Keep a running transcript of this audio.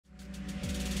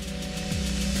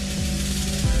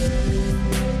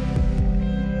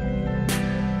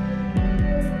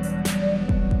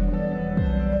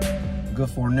Good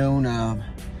forenoon.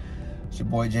 It's your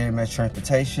boy JMS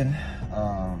Transportation.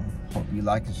 Hope you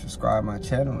like and subscribe my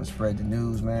channel and spread the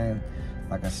news, man.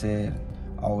 Like I said,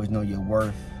 always know your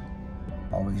worth.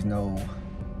 Always know,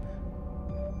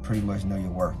 pretty much know your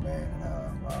worth, man.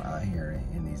 Out here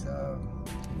in these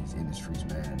industries,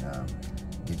 man.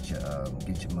 Get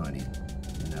your money.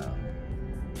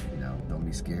 Don't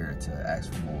be scared to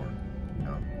ask for more.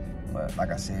 But like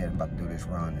I said, I'm about to do this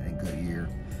run in Goodyear.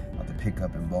 About to pick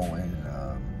up in Bowen,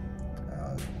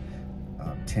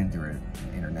 tender it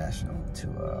international to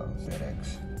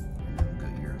FedEx in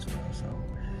Goodyear as well. So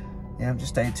yeah, just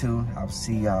stay tuned. I'll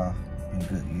see y'all in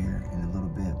Goodyear in a little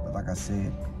bit. But like I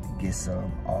said, get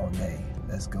some all day.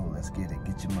 Let's go, let's get it.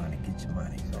 Get your money, get your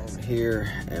money. So I'm here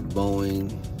at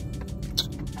Boeing.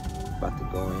 About to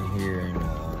go in here and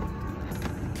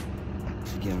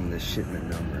give them the shipment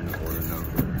number and the order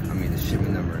number. I mean the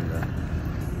shipment number and the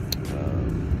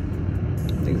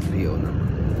I think it's PO number.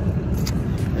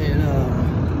 And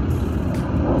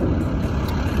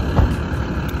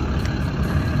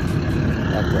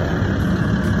at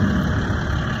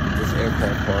this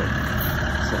aircraft park.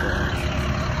 So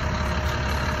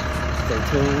stay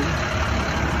tuned.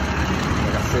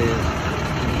 Like I said,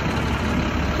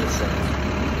 it's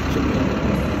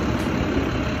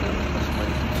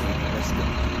let's go.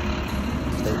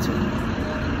 Stay tuned.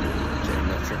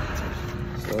 JMS Transportation.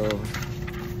 So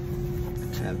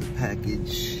have the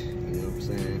package, you know what I'm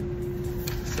saying?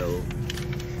 So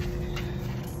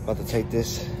about to take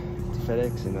this to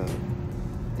FedEx and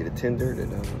get it tendered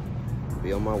and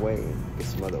be on my way and get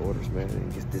some other orders, man,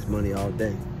 and get this money all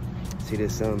day. See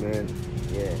this sun, man?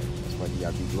 Yeah, that's why you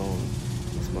gotta be blowing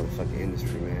this motherfucking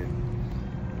industry, man.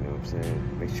 You know what I'm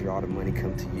saying? Make sure all the money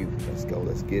come to you. Let's go,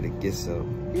 let's get it, get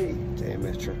some. Yay,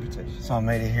 JMS Transportation. So I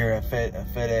made it here at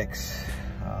FedEx.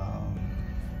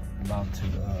 About to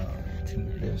do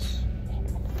this.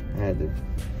 I had to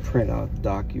print out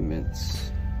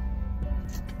documents.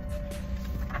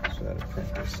 So I had to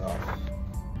print this off.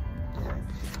 Yeah.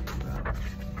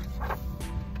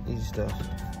 Easy stuff.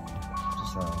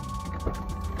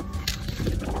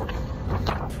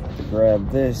 Just grab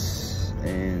this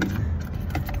and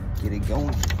get it going.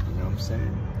 You know what I'm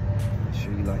saying? Make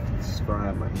sure you like and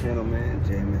subscribe my channel, man.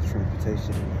 JMS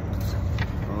Transportation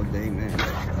all day, man.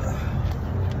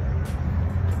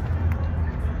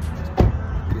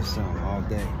 GeSome all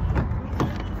day.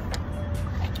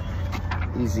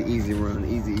 Easy run,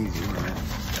 easy run.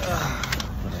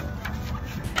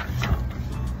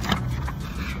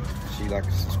 Make sure you like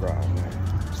and subscribe, man.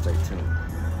 Stay tuned.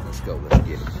 Let's go, let's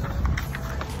get it.